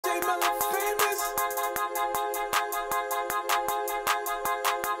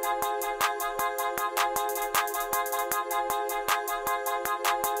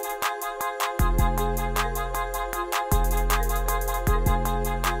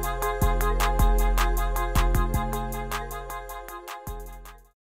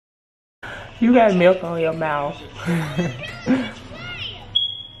You got milk on your mouth.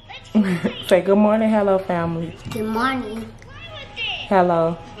 Say good morning, hello family. Good morning.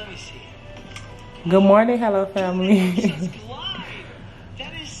 Hello. Good morning, hello family.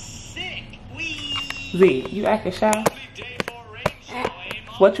 That is sick. Z, you acting shy?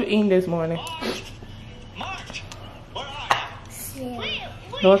 What you eating this morning?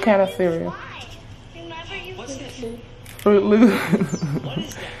 What kind of cereal? Fruit Loops.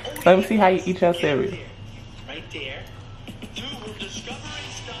 Let me see how you eat your cereal. Right there. Dude, we're discovering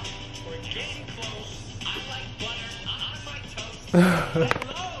stuff. We're getting close. I like butter on my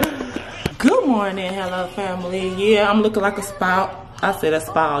toast. Good morning, hello family. Yeah, I'm looking like a spout. I said a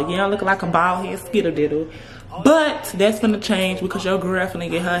spout. Yeah, I'm looking like a bald head skittle diddle. But that's gonna change because your girl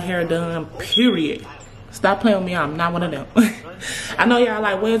finna get her hair done, period. Stop playing with me, I'm not one of them. I know y'all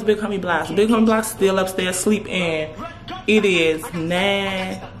like, where's Big Homie Blocks? Big Homie Blocks still upstairs sleeping. It is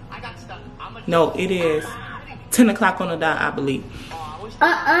 9. No, it is 10 o'clock on the dot, I believe.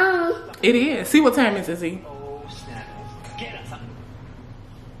 It is. See what time is it, Z?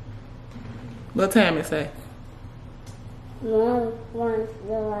 What time is it?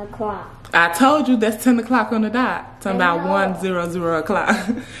 1:00 o'clock. I told you that's 10 o'clock on the dot. Talking about 1:00 o'clock.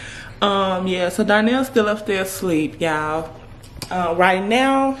 Yeah, so Darnell's still upstairs asleep, y'all. Right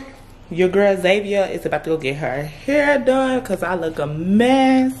now, your girl Xavier is about to go get her hair done because I look a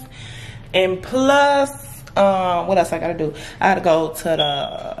mess. And plus, what else I gotta do? I gotta go to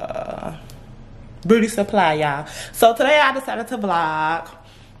the beauty supply, y'all. So today I decided to vlog.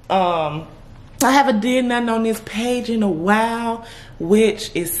 I haven't did nothing on this page in a while,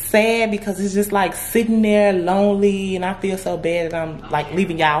 which is sad because it's just like sitting there lonely and I feel so bad that I'm like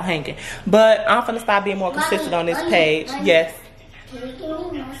leaving y'all hanging. But I'm gonna start being more consistent on this page. Yes. Can you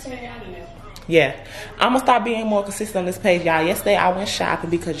give me my cereal? Yeah, I'm gonna start being more consistent on this page, y'all. Yesterday I went shopping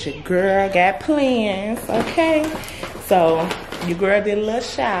because your girl got plans, okay? So your girl did a little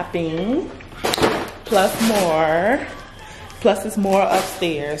shopping, plus it's more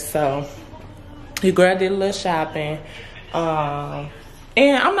upstairs. So your girl did a little shopping, and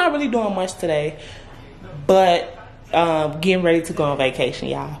I'm not really doing much today, but getting ready to go on vacation,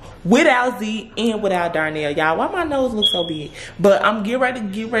 y'all. Without Z and without Darnell, y'all. Why my nose looks so big? But I'm getting ready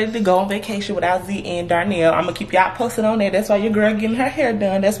to go on vacation without Z and Darnell. I'm gonna keep y'all posted on that. That's why your girl getting her hair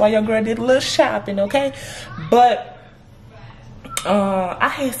done. That's why your girl did a little shopping, okay? But I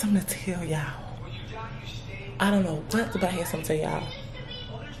had something to tell y'all. I don't know what, but I had something to tell y'all.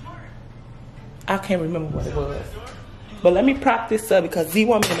 I can't remember what it was. But let me prop this up because Z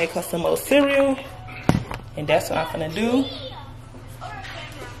want me to make her some more cereal. And that's what I'm gonna do.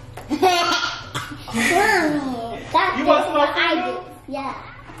 That's you want some more I do. Yeah.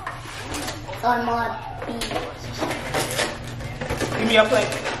 Or more beans. Give me your plate.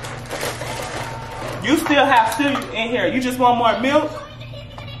 You still have cereal in here. You just want more milk?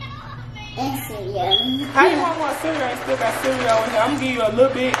 And cereal. How you want more cereal and still got cereal in here? I'm gonna give you a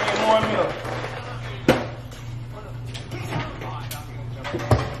little bit and more milk.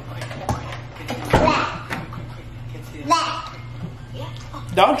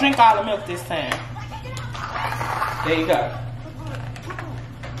 Don't drink all the milk this time. There you go.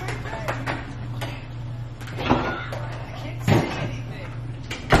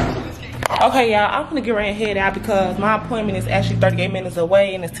 Okay, y'all, I'm gonna get ready and head out because my appointment is actually 38 minutes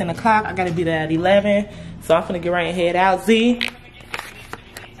away and it's 10 o'clock. I gotta be there at 11. So I'm gonna get ready and head out. Z,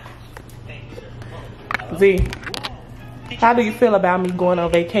 how do you feel about me going on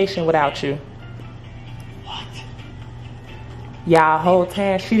vacation without you? Y'all, whole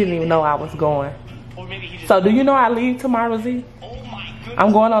time she didn't even know I was going. So do you know I leave tomorrow, Z?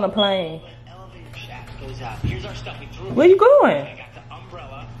 I'm going on a plane. Where you going?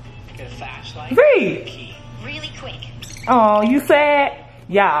 Z! Really quick. Oh, you sad?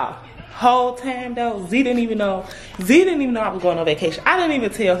 Y'all, whole time though, Z didn't even know I was going on vacation. I didn't even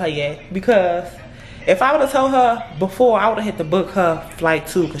tell her yet because if I would have told her before, I would have had to book her flight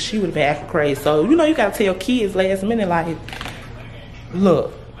too because she would have been acting crazy. So, you know, you gotta tell kids last minute like,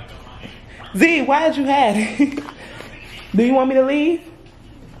 look, Z, why did you have it? Do you want me to leave?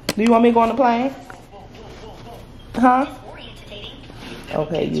 Do you want me to go on the plane? Huh?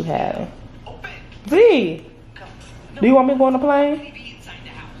 Okay, you have it. Z, do you want me to go on the plane?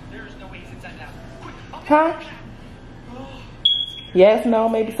 Huh? Yes, no,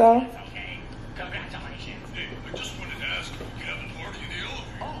 maybe so.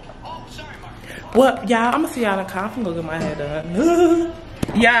 Well, y'all, I'm gonna see y'all in the car. I'm gonna go get my hair done.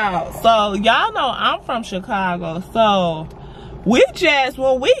 Y'all, so y'all know I'm from Chicago, so we just,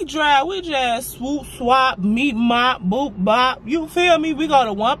 when we drive, we just swoop, swap, meet, mop, boop, bop. You feel me? We go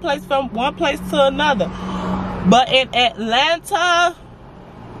to one place from one place to another. But in Atlanta,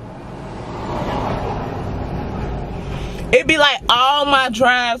 it be like all my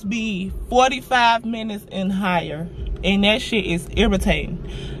drives be 45 minutes and higher. And that shit is irritating.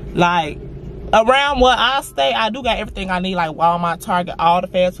 Like, around where I stay, I do got everything I need, like Walmart, Target, all the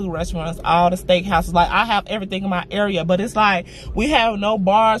fast food restaurants, all the steakhouses. Like, I have everything in my area, but it's like we have no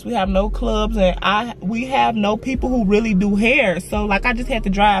bars, we have no clubs, and we have no people who really do hair. So like, I just had to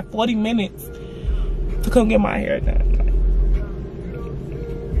drive 40 minutes to come get my hair done.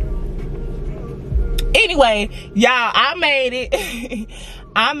 Anyway, y'all, I made it.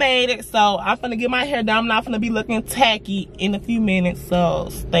 I made it, so I'm gonna get my hair done. I'm not gonna be looking tacky in a few minutes, so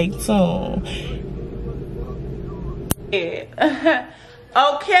stay tuned. Yeah.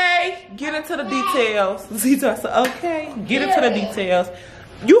 Okay, get into the details. Z said, okay, get into the details.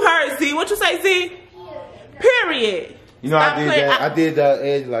 You heard Z. What you say, Z? Period. You know, I did that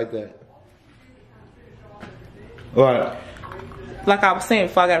edge like that. What? Like I was saying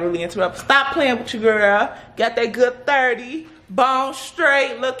before I got really interrupted. Stop playing with your girl. Got that good 30. Bone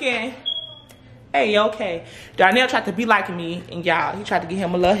straight looking. Hey, okay. Darnell tried to be like me, and y'all, he tried to get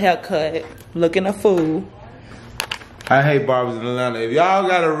him a little haircut. Looking a fool. I hate barbers in Atlanta. If y'all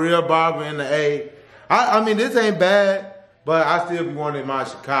got a real barber in the A, I mean, this ain't bad, but I still be wanting my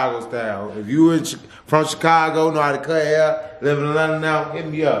Chicago style. If you from Chicago, know how to cut hair, live in Atlanta now, hit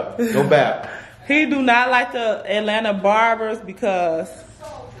me up. No bad. He do not like the Atlanta barbers because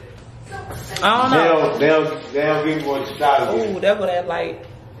I don't know. They don't give me what Chicago give. Ooh, that's what that like.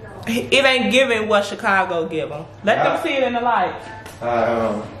 It ain't giving what Chicago give them. Let them see it in the light.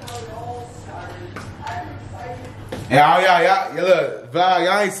 Yeah, look, vlog,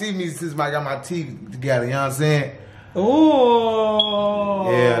 y'all ain't see me since I got my teeth together, you know what I'm saying?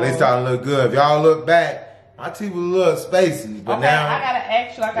 Ooh. Yeah, they starting to look good. If y'all look back, my teeth was a little spacey, but okay, now I gotta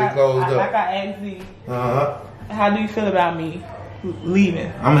ask you, I gotta ask Z. How do you feel about me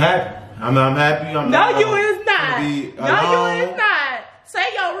leaving? I'm happy. I'm happy. No, you is not. No, you is not. Say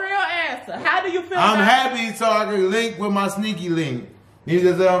your real answer. How do you feel I'm happy so I can link with my sneaky link. You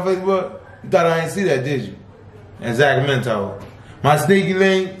just said on Facebook? You thought I didn't see that, did you? In Sacramento. My sneaky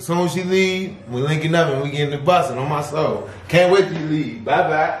link, soon as she leave, we linking up and we getting the busting on my soul. Can't wait till you leave.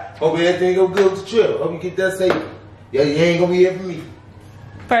 Bye-bye. Hope everything go good with the trip. Hope you get that safe. Yeah, you ain't gonna be here for me.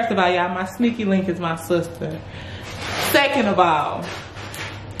 First of all, y'all, my sneaky link is my sister. Second of all,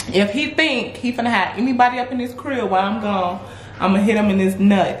 if he think he finna have anybody up in this crib while I'm gone, I'm gonna hit him in his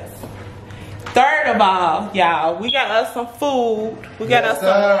nuts. Third of all, y'all, we got us some food. We got us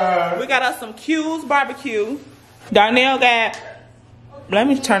some Q's barbecue. Darnell got. Let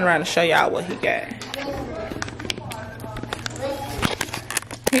me turn around and show y'all what he got.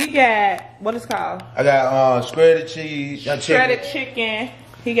 He got, what is it called? I got shredded cheese. Shredded chicken.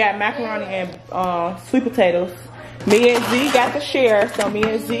 He got macaroni and sweet potatoes. Me and Z got the share. So me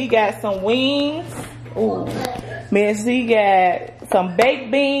and Z got some wings. Ooh. Me and Z got some baked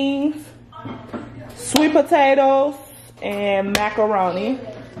beans, sweet potatoes, and macaroni.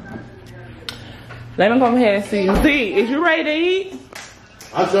 Let me go ahead and see. Z, is you ready to eat?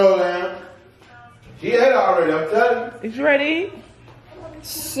 I told him. She ate already, I'm telling you. Is you ready to eat?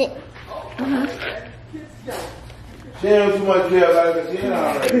 Shit. She ain't too much care about it because she ate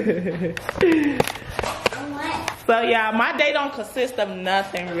already. So yeah, my day don't consist of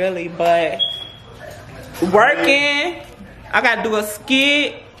nothing really, but working. I gotta do a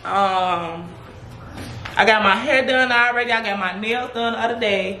skit. I got my hair done already. I got my nails done the other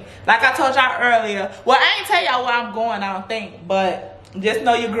day. Like I told y'all earlier. Well, I ain't tell y'all where I'm going, I don't think. But just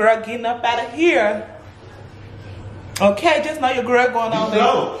know your girl getting up out of here. Okay, just know your girl going on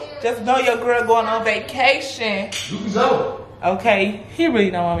vacation. Just know your girl going on vacation. You can go. Okay, he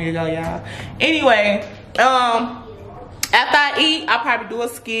really don't want me to go, y'all. Anyway, after I eat, I'll probably do a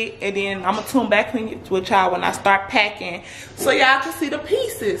skit, and then I'm gonna tune back in with y'all when I start packing, so y'all can see the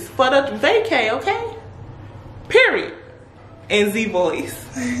pieces for the vacay, okay? Period. In Z voice.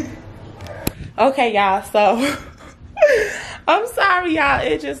 Okay, y'all. So I'm sorry, y'all.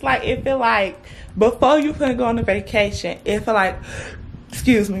 It just like it feel like before you couldn't go on a vacation, it feel like,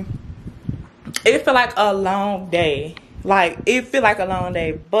 excuse me, it feel like a long day. Like it feel like a long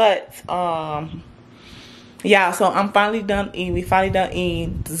day, but yeah, so I'm finally done eating. We finally done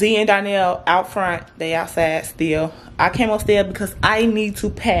eating. Z and Darnell out front. They outside still. I came upstairs because I need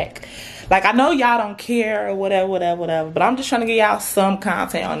to pack. Like, I know y'all don't care or whatever, but I'm just trying to get y'all some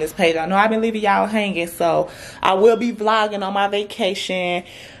content on this page. I know I've been leaving y'all hanging, so I will be vlogging on my vacation,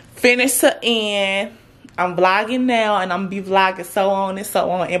 finish to end. I'm vlogging now, and I'm gonna be vlogging so on and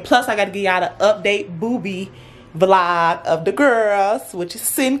so on. And plus, I gotta give y'all the update booby vlog of the girls, which is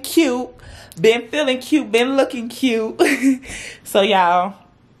sitting cute, been feeling cute, been looking cute. So y'all,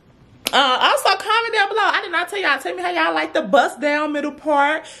 also comment down below. I did not tell y'all. Tell me how y'all like the bust down middle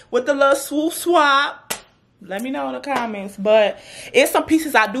part with the little swoop swap. Let me know in the comments. But it's some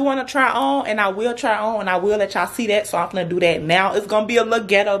pieces I do want to try on, and I will try on, and I will let y'all see that. So I'm gonna do that now. It's gonna be a little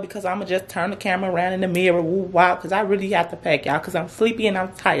ghetto because I'm gonna just turn the camera around in the mirror, woo wow, because I really have to pack, y'all, because I'm sleepy and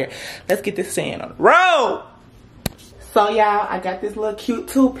I'm tired. Let's get this scene on the road. So y'all, I got this little cute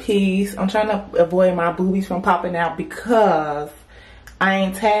two-piece. I'm trying to avoid my boobies from popping out because I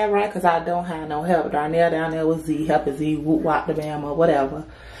ain't tagged right, because I don't have no help. Down there with Z, helping Z, whoop wop the bam or whatever.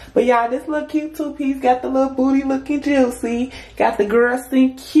 But y'all, this little cute two-piece got the little booty looking juicy. Got the girl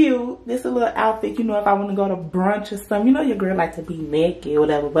sitting cute. This a little outfit, you know, if I want to go to brunch or something. You know your girl like to be naked or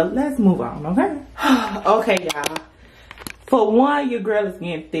whatever. But let's move on, okay? Okay, y'all. For one, your girl is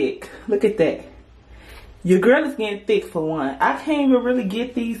getting thick. Look at that. Your girl is getting thick for one. I can't even really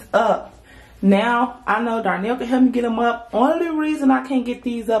get these up. Now, I know Darnell can help me get them up. Only reason I can't get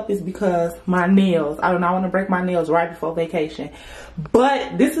these up is because my nails. I do not want to break my nails right before vacation.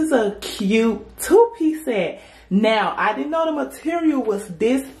 But this is a cute two-piece set. Now, I didn't know the material was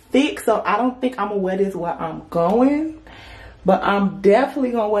this thick, so I don't think I'm going to wear this while I'm going. But I'm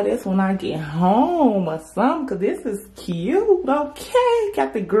definitely going to wear this when I get home or something, because this is cute, okay?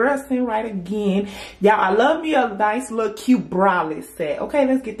 Got the girl sitting right again. Y'all, I love me a nice little cute bralette set. Okay,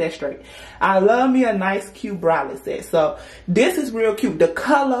 let's get that straight. I love me a nice cute bralette set. So, this is real cute. The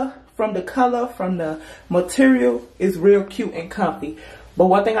color from the material is real cute and comfy. But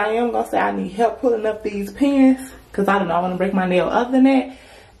one thing I am going to say, I need help pulling up these pants, because I don't know, I want to break my nail. Other than that,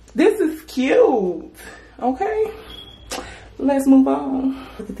 this is cute, okay? Let's move on.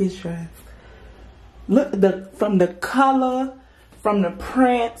 Look at this dress. Look from the color, from the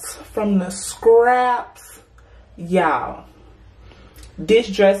prints, from the scraps. Y'all, this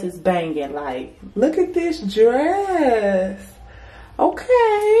dress is banging. Like, look at this dress.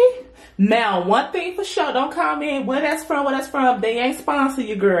 Okay. Now, one thing for sure, don't comment where that's from, They ain't sponsor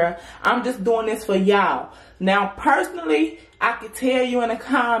you, girl. I'm just doing this for y'all. Now, personally, I could tell you in the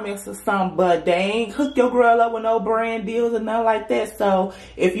comments or something, but they ain't hook your girl up with no brand deals or nothing like that. So,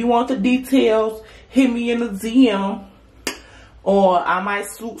 if you want the details, hit me in the DM. Or I might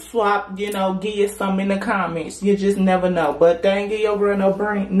swap, you know, give you some in the comments. You just never know. But they ain't give your girl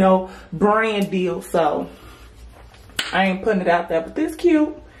no brand deal. So, I ain't putting it out there. But this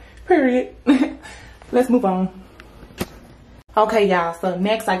cute. Period. Let's move on. Okay, y'all, so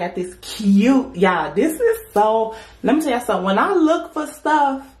next I got this cute, y'all, this is so, let me tell y'all something. When I look for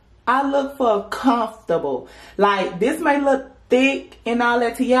stuff, I look for comfortable. Like, this may look thick and all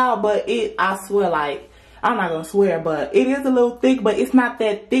that to y'all, but I swear, like, I'm not gonna swear, but it is a little thick, but it's not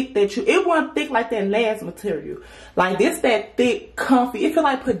that thick that it wasn't thick like that last material. Like, this that thick, comfy, it feel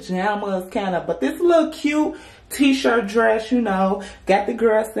like pajamas kind of, but this little cute t-shirt dress, you know, got the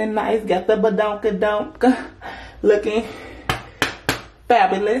girl sitting nice, got the badonka-donk looking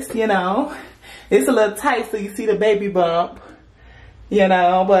fabulous, you know. It's a little tight so you see the baby bump, you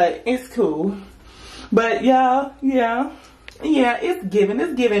know, but it's cool. But y'all, yeah, it's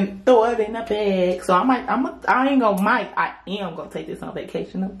giving, throw it in a bag. So I am gonna take this on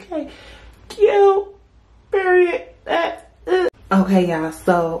vacation, okay? Cute, period. Okay, y'all,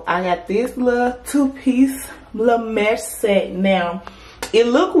 so I got this little two-piece little mesh set. Now, it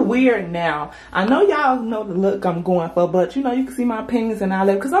look weird now. I know y'all know the look I'm going for, but you know, you can see my opinions and all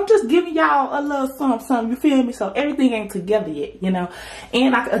that, because I'm just giving y'all a little something, you feel me? So everything ain't together yet, you know.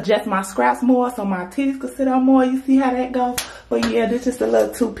 And I can adjust my scraps more so my titties can sit on more. You see how that goes? But yeah, this is a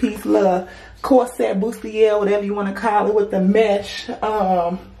little two-piece little corset bustier, whatever you want to call it, with the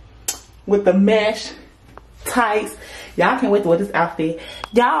mesh tights. Y'all can't wait to wear this outfit.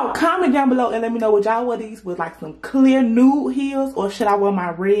 Y'all comment down below and let me know, would y'all wear these with like some clear nude heels, or should I wear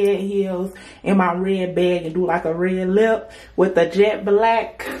my red heels and my red bag and do like a red lip with a jet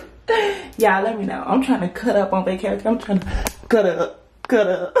black? Y'all let me know. I'm trying to cut up on vacation. I'm trying to cut up.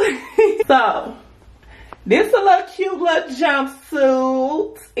 So, this a little cute little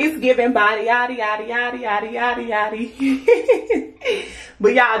jumpsuit. It's giving body yaddy yaddy yaddy yaddy yaddy yaddy.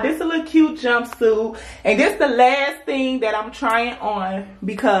 But y'all, this a little cute jumpsuit. And this the last thing that I'm trying on,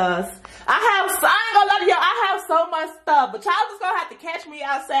 because I ain't gonna lie to y'all, I have so much stuff. But y'all just gonna have to catch me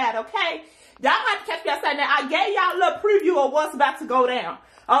outside, okay? Y'all have to catch me outside. Now, I gave y'all a little preview of what's about to go down.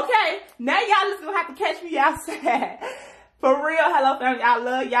 Okay, now y'all just gonna have to catch me outside. For real, hello family, I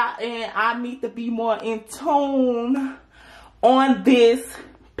love y'all, and I need to be more in tune on this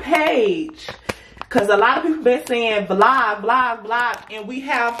page. Cause a lot of people been saying vlog, vlog, vlog, and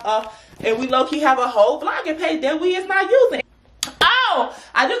we low-key have a whole vlogging page that we is not using. Oh,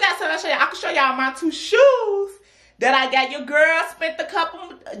 I do got something to show y'all. I can show y'all my 2 shoes that I got. Your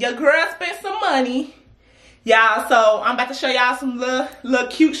girl spent some money. Y'all, so I'm about to show y'all some little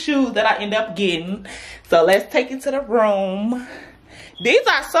cute shoes that I end up getting. So let's take it to the room. These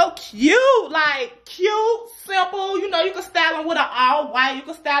are so cute, like cute, simple. You know, you can style them with an all white. You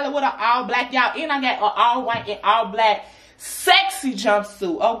can style it with an all black, y'all. And I got an all white and all black sexy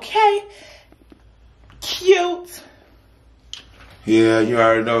jumpsuit, okay? Cute. Yeah, you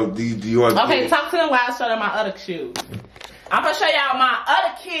already know. Okay, talk to them while I show them my other shoes. I'm gonna show y'all my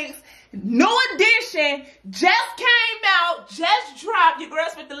other kicks. New edition, just came out, just dropped. Your girl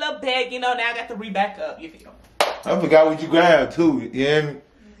spent the little bag, you know, now I got to re-back up, you feel? I forgot what you grabbed too, you hear me?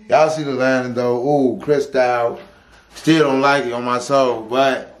 Y'all see the landing though, ooh, crystal. Still don't like it on my soul,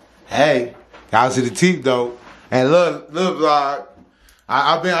 but hey, y'all see the teeth though. And look vlog,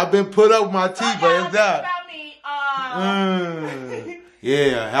 I've been put up with my teeth, but it's that.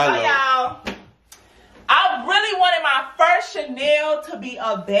 Yeah, hello. So y'all, I really wanted my first Chanel to be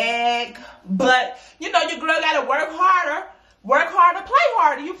a bag, but you know your girl gotta work harder, play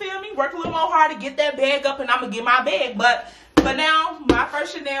harder. You feel me? Work a little more hard to get that bag up, and I'm gonna get my bag. But now my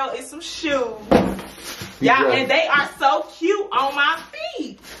first Chanel is some shoes, y'all, and they are so cute on my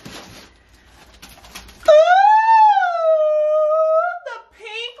feet. Ooh, the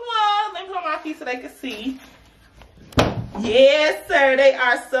pink ones. Let me put on my feet so they can see. Yes, sir. They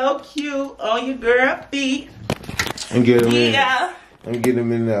are so cute on your girl feet. And get them in. Yeah. And get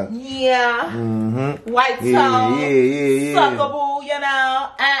them in there. Yeah. Mm-hmm. White toe. Yeah. Suckable, you know.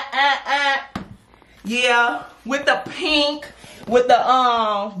 Yeah. With the pink. With the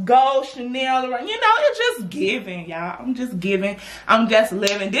gold Chanel. You know, it's just giving, y'all. I'm just giving. I'm just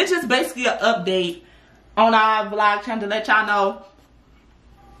living. This is basically an update on our vlog channel to let y'all know.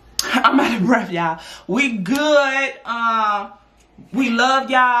 I'm out of breath, y'all. We good. We love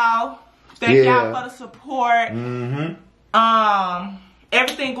y'all. Thank y'all for the support. Mm-hmm.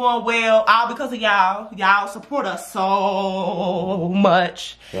 Everything going well. All because of y'all. Y'all support us so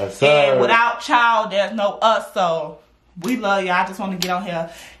much. Yes, sir. And without y'all, there's no us. So we love y'all. I just want to get on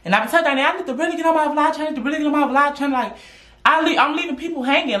here. And I've been telling you, I need to really get on my vlog channel. Like, I'm leaving people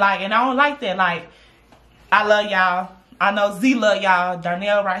hanging. Like, and I don't like that. Like, I love y'all. I know Z love y'all.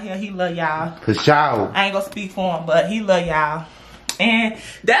 Darnell right here, he love y'all. For sure. I ain't gonna speak for him, but he love y'all. And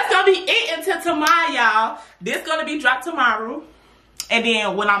that's gonna be it until tomorrow, y'all. This gonna be dropped tomorrow. And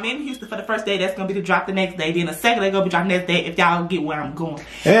then when I'm in Houston for the first day, that's gonna be the drop the next day. Then the second day gonna be dropped next day if y'all get where I'm going.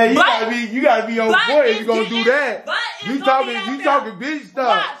 Yeah, you gotta be on point if you gonna do that. You talking big stuff.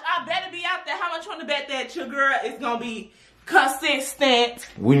 Watch, I better be out there. How much you wanna bet that your girl is gonna be consistent?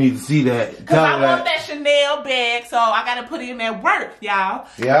 We need to see that. Because I want that Chanel bag, so I got to put in that work, y'all.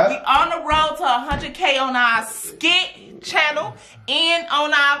 Yeah. We on the road to 100K on our skit channel and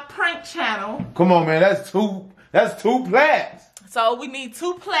on our prank channel. Come on, man. That's two plats. So we need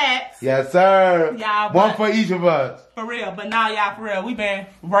 2 plats. Yes, sir. Y'all, one for each of us. For real. But now, y'all, for real, we been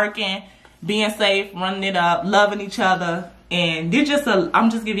working, being safe, running it up, loving each other. And this just I'm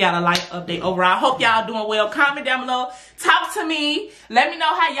just giving y'all a life update overall. I hope y'all doing well. Comment down below. Talk to me. Let me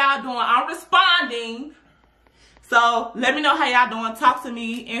know how y'all doing. I'm responding. So let me know how y'all doing. Talk to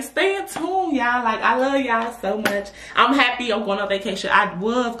me. And stay in tune, y'all. Like, I love y'all so much. I'm happy I'm going on vacation. I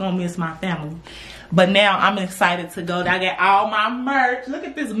was going to miss my family. But now I'm excited to go. I got all my merch. Look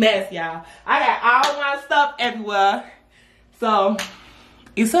at this mess, y'all. I got all my stuff everywhere. So,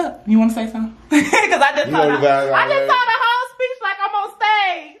 it's up. You want to say something? Because I just told the whole speech like I'm on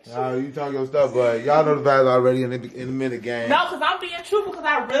stage. Nah, you talk your stuff, but y'all know the vibes already in the minute game. No, because I'm being truthful because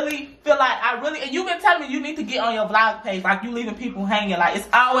I really feel like and you've been telling me you need to get on your vlog page. Like, you leaving people hanging. Like, it's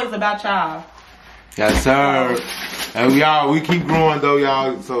always about y'all. Yes, sir. And we keep growing though,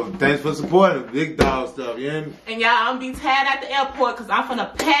 y'all. So thanks for supporting big dog stuff, you hear me? And y'all, I'm gonna be tagged at the airport because I'm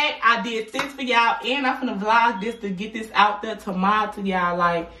finna pack. I did this for y'all, and I'm finna vlog this to get this out there tomorrow to y'all.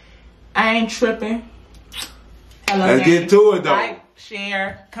 Like, I ain't tripping. Hello, let's get to it though. Like,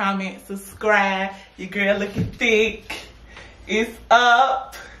 share, comment, subscribe. Your girl looking thick. It's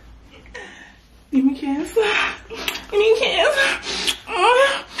up. Give me kiss. Give me kiss.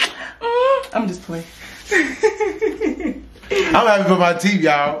 I'm just playing. I'm happy for my teeth,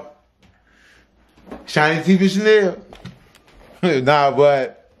 y'all. Shiny teeth and Chanel. Nah,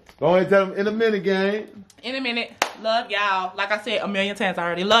 but go ahead and tell them in a minute, gang. In a minute. Love y'all. Like I said a million times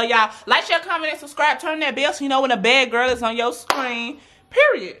already. Love y'all. Like, share, comment, and subscribe. Turn that bell so you know when a bad girl is on your screen.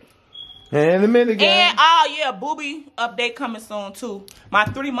 Period. And in a minute, guys. And oh yeah, booby update coming soon too. My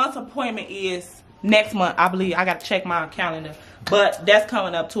 3 months appointment is next month. I believe I gotta check my calendar. But that's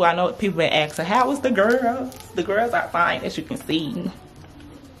coming up too. I know people been asking, how was the girls? The girls are fine, as you can see.